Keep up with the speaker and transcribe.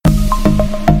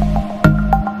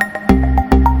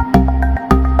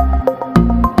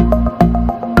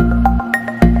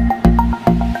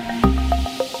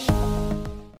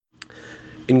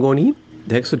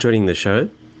Thanks for joining the show.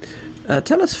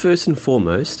 Tell us first and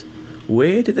foremost,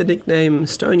 where did the nickname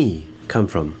Stony come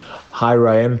from? Hi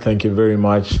Ryan, thank you very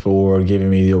much for giving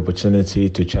me the opportunity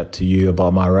to chat to you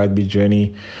about my rugby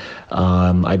journey.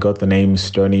 I got the name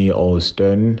Stony or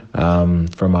Stone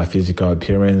from my physical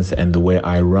appearance and the way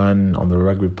I run on the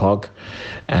rugby park.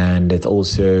 And it's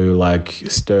also like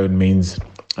Stone means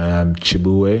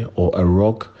Chibuwe or a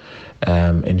rock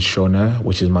in Shona,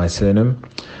 which is my surname.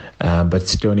 But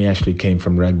Stony actually came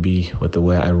from rugby with the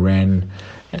way I ran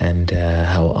and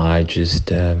how I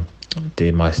just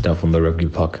did my stuff on the rugby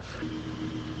park.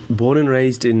 Born and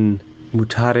raised in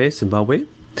Mutare, Zimbabwe,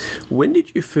 when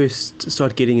did you first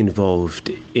start getting involved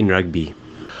in rugby?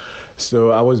 So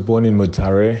I was born in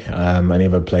Mutare. I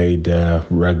never played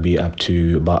rugby up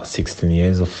to about 16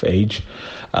 years of age.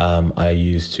 I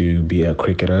used to be a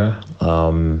cricketer.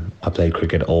 I played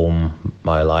cricket all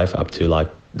my life up to like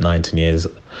 19 years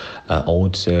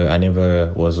old, so I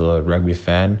never was a rugby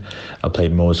fan. I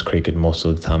played most cricket most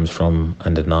of the times from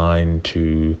under 9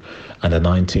 to under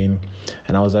 19,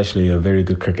 and I was actually a very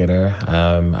good cricketer.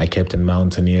 I kept in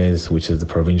Mountaineers, which is the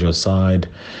provincial side,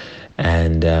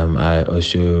 and I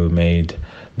also made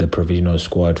the provisional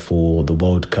squad for the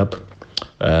World Cup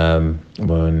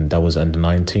when that was under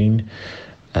 19,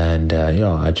 and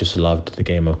I just loved the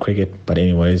game of cricket. But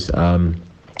anyways,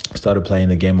 started playing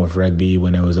the game of rugby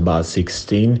when I was about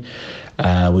 16.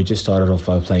 We just started off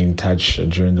by playing touch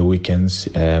during the weekends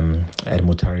at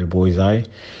Mutare Boys Eye.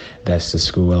 That's the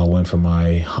school I went for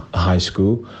my high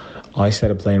school. I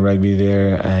started playing rugby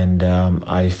there, and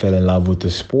I fell in love with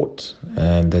the sport,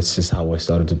 and that's just how I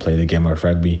started to play the game of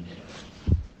rugby.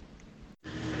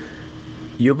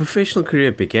 Your professional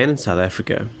career began in South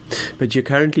Africa, but you're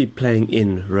currently playing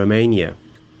in Romania.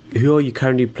 Who are you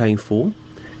currently playing for?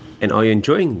 And are you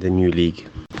enjoying the new league?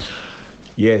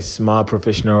 Yes, my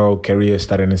professional career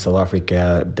started in South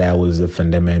Africa. That was the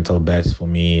fundamental best for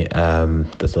me.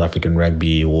 The South African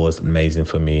rugby was amazing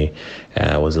for me.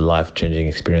 It was a life-changing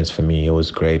experience for me. It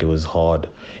was great. It was hard.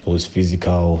 It was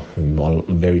physical,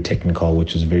 very technical,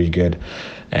 which was very good.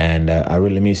 And I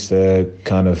really missed the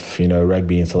kind of,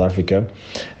 rugby in South Africa.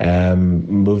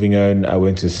 Moving on, I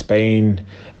went to Spain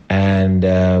and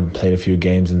played a few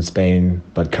games in Spain,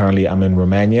 but currently I'm in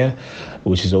Romania,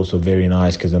 which is also very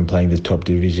nice because I'm playing the top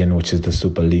division, which is the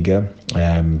Superliga.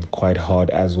 Quite hard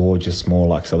as well, just more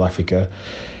like South Africa.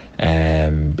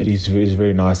 But it's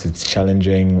very nice. It's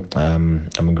challenging.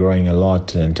 I'm growing a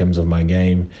lot in terms of my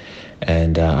game,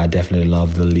 and I definitely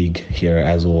love the league here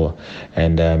as well.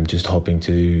 And just hoping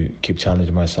to keep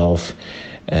challenging myself,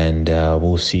 and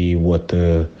we'll see what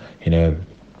the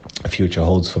future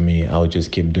holds for me. I'll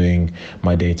just keep doing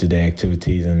my day-to-day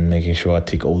activities and making sure I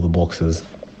tick all the boxes.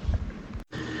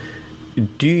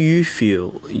 Do you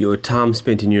feel your time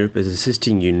spent in Europe is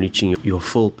assisting you in reaching your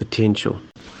full potential?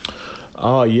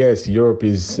 Oh yes, Europe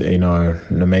is an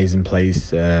amazing place,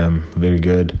 very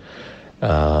good.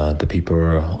 The people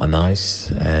are nice,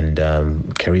 and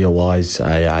career-wise,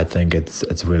 I think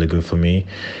it's really good for me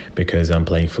because I'm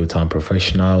playing full-time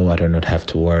professional. I do not have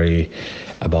to worry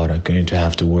about going to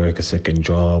have to work a second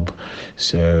job.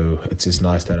 So it's just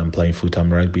nice that I'm playing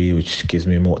full-time rugby, which gives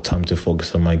me more time to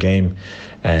focus on my game.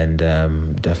 And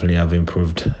definitely I've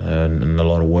improved in a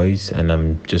lot of ways, and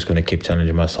I'm just going to keep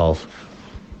challenging myself.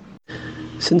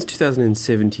 Since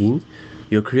 2017,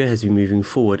 your career has been moving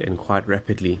forward and quite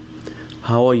rapidly.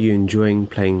 How are you enjoying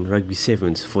playing rugby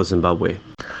sevens for Zimbabwe?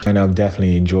 And I've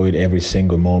definitely enjoyed every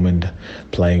single moment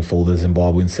playing for the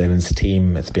Zimbabwean Sevens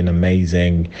team. It's been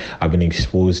amazing. I've been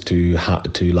exposed to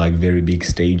like very big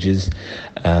stages.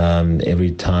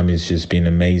 Every time it's just been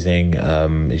amazing.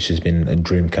 It's just been a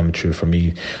dream come true for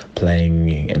me, playing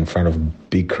in front of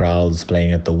big crowds,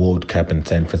 playing at the World Cup in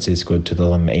San Francisco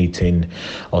 2018,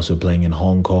 also playing in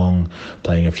Hong Kong,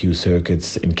 playing a few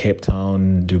circuits in Cape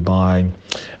Town, Dubai,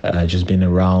 just been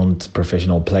around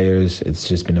professional players. It's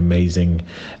just been amazing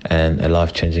and a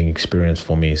life-changing experience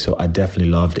for me. So I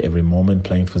definitely loved every moment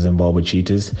playing for Zimbabwe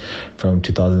Cheetahs from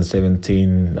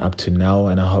 2017 up to now,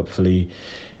 and I hopefully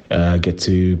get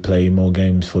to play more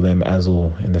games for them as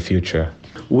well in the future.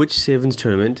 Which sevens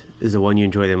tournament is the one you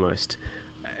enjoy the most?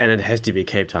 And it has to be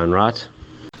Cape Town, right?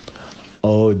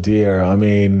 Oh dear, I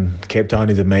mean, Cape Town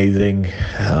is amazing.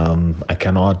 I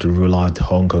cannot rule out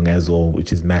Hong Kong as well,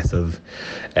 which is massive.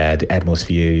 The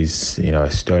atmosphere is,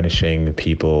 astonishing.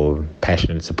 People,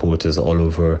 passionate supporters all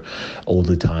over, all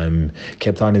the time.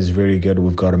 Cape Town is very good.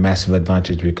 We've got a massive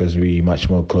advantage because we're much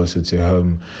more closer to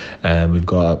home. We've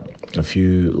got a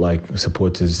few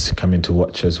supporters coming to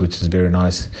watch us, which is very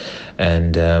nice.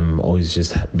 And always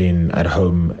just being at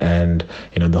home, and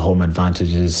the home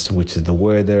advantages, which is the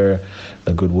weather,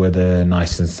 the good weather,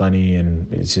 nice and sunny,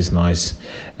 and it's just nice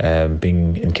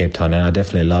being in Cape Town. And I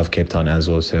definitely love Cape Town as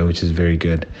well, so which is very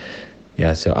good.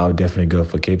 Yeah, so I would definitely go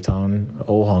for Cape Town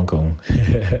or Hong Kong.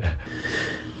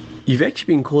 You've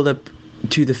actually been called up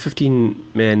to the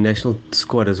 15-man national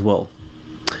squad as well.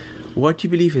 What do you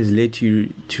believe has led you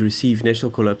to receive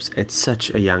national call-ups at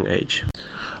such a young age?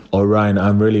 Oh, Ryan,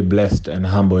 I'm really blessed and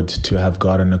humbled to have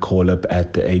gotten a call-up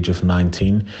at the age of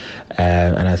 19.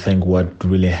 And I think what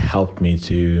really helped me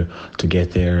to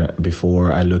get there,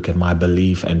 before I look at my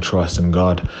belief and trust in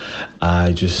God,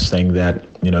 I just think that,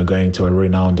 going to a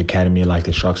renowned academy like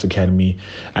the Sharks Academy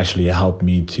actually helped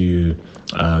me to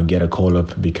get a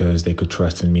call-up, because they could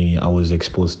trust in me. I was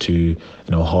exposed to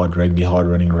hard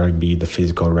running rugby, the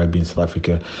physical rugby in South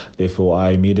Africa. Therefore,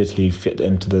 I immediately fit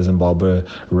into the Zimbabwe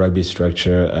rugby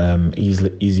structure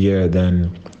easier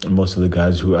than most of the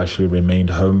guys who actually remained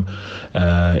home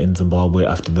in Zimbabwe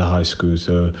after the high school.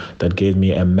 So that gave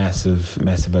me a massive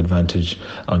advantage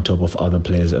on top of other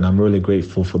players, and I'm really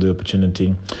grateful for the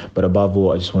opportunity. But above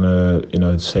all, I just want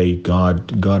to say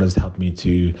God has helped me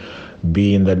to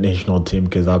be in that national team,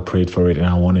 because I prayed for it and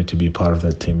I wanted to be part of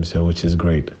that team, so which is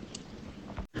great.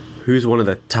 Who's one of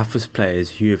the toughest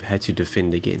players you have had to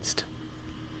defend against?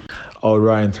 Oh,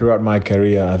 Ryan, throughout my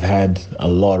career, I've had a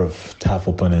lot of tough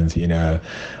opponents, just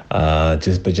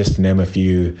to name a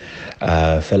few.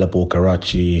 Philip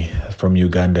Okarachi from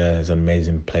Uganda is an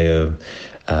amazing player,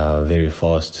 very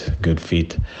fast, good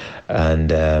feet.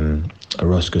 And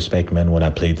Roscoe Speckman, when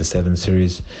I played the 7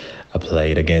 Series, I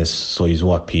played against Soyuz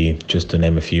Wapi, just to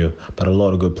name a few, but a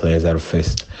lot of good players out of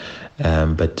Fist.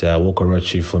 But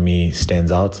Okarachi for me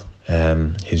stands out.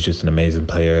 He's just an amazing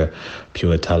player,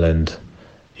 pure talent.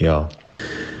 Yeah.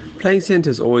 Playing centre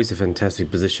is always a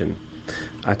fantastic position.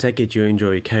 I take it you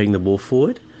enjoy carrying the ball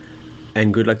forward,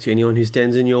 and good luck to anyone who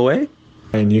stands in your way.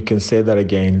 And you can say that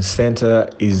again. Center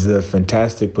is a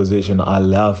fantastic position. I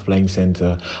love playing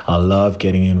center. I love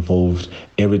getting involved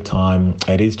every time.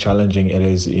 It is challenging.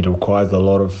 It requires a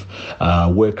lot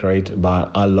of work rate,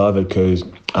 but I love it because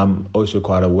I'm also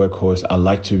quite a workhorse. I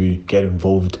like to get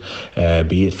involved,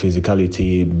 be it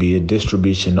physicality, be it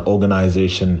distribution,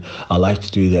 organization. I like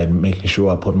to do that, making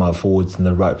sure I put my forwards in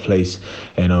the right place,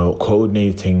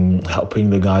 coordinating, helping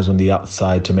the guys on the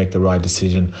outside to make the right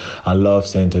decision. I love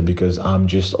center because I'm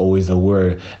just always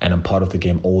aware and I'm part of the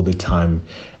game all the time.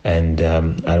 And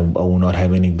I will not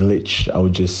have any glitch. I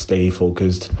would just stay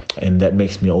focused, and that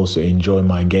makes me also enjoy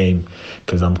my game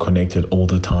because I'm connected all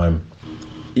the time.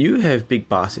 You have big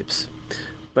biceps,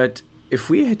 but if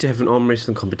we had to have an arm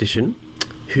wrestling competition,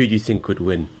 who do you think would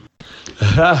win?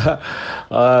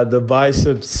 The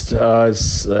biceps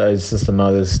is just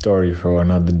another story for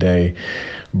another day.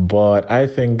 But I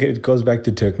think it goes back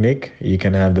to technique. You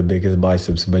can have the biggest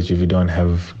biceps, but if you don't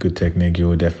have good technique, you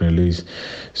will definitely lose.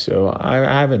 So I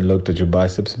haven't looked at your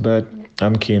biceps, but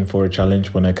I'm keen for a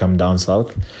challenge when I come down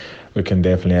south. We can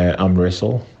definitely arm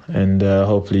wrestle, and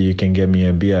hopefully you can get me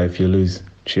a beer if you lose.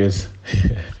 Cheers.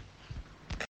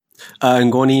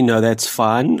 Ngoni, no, that's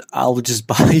fine. I'll just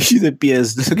buy you the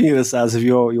beers looking at the size of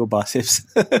your biceps.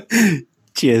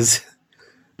 Cheers.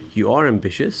 You are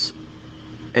ambitious.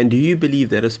 And do you believe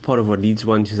that is part of what leads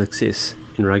one to success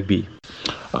in rugby?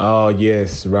 Oh,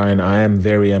 yes, Ryan, I am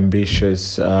very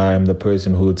ambitious. I'm the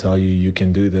person who will tell you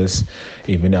can do this,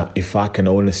 even if I can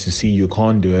honestly see you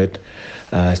can't do it.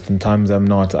 Sometimes I'm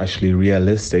not actually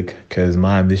realistic because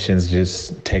my ambitions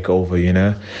just take over,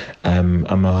 I'm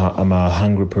a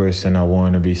hungry person. I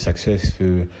want to be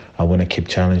successful. I want to keep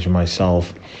challenging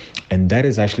myself. And that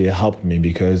has actually helped me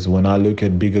because when I look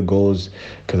at bigger goals,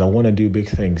 because I want to do big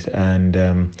things.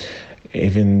 And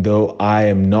even though I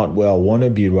am not where I want to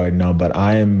be right now, but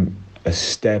I am a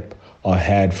step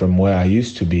ahead from where I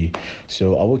used to be.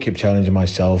 So I will keep challenging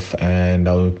myself and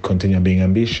I will continue being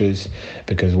ambitious,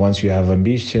 because once you have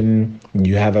ambition,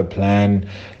 you have a plan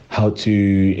how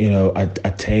to,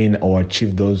 attain or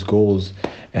achieve those goals.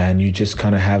 And you just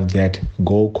kind of have that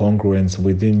goal congruence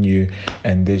within you,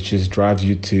 and this just drives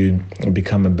you to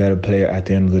become a better player at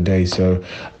the end of the day. So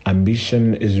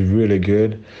ambition is really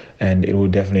good, and it will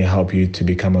definitely help you to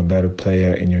become a better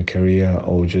player in your career,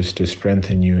 or just to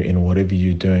strengthen you in whatever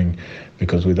you're doing.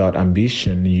 Because without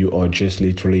ambition, you are just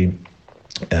literally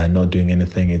not doing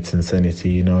anything. It's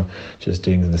insanity, just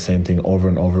doing the same thing over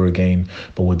and over again,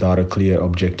 but without a clear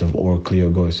objective or a clear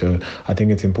goal. So I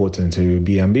think it's important to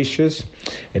be ambitious.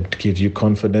 It gives you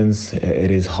confidence.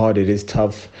 It is hard. It is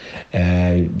tough.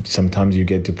 Sometimes you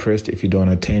get depressed if you don't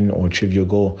attain or achieve your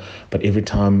goal. But every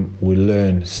time we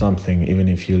learn something, even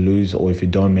if you lose or if you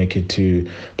don't make it to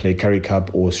play Currie Cup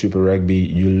or Super Rugby,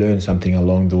 you learn something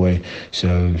along the way.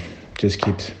 So just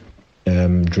keep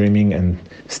dreaming and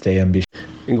stay ambitious.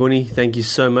 Ngoni, thank you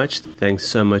so much. Thanks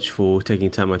so much for taking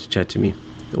time out to chat to me.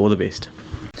 All the best.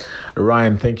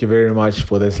 Ryan, thank you very much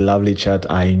for this lovely chat.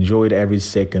 I enjoyed every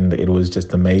second. It was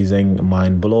just amazing,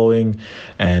 mind-blowing,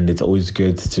 and it's always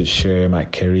good to share my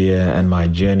career and my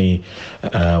journey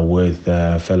with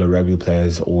fellow rugby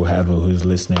players or whoever who's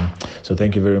listening. So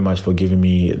thank you very much for giving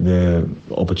me the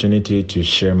opportunity to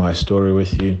share my story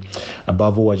with you.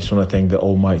 Above all, I just want to thank the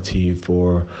Almighty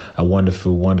for a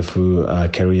wonderful, wonderful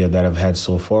career that I've had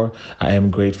so far. I am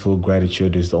grateful.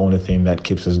 Gratitude is the only thing that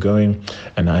keeps us going,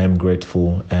 and I am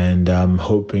grateful. And I'm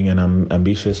hoping and I'm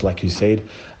ambitious, like you said.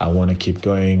 I want to keep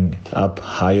going up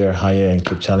higher, and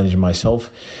keep challenging myself.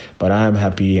 But I am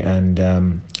happy, and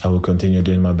I will continue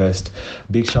doing my best.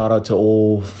 Big shout out to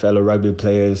all fellow rugby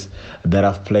players that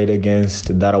I've played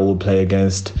against, that I will play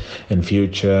against in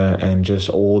future, and just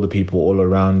all the people all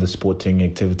around the sporting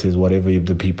activities, whatever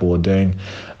the people are doing.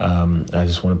 I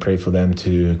just want to pray for them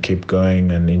to keep going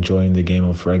and enjoying the game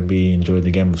of rugby, enjoy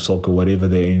the game of soccer, whatever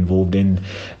they're involved in,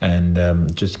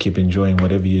 and just keep enjoying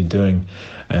whatever you're doing,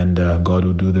 and God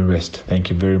will do the rest. Thank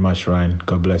you very much, Ryan.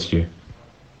 God bless you.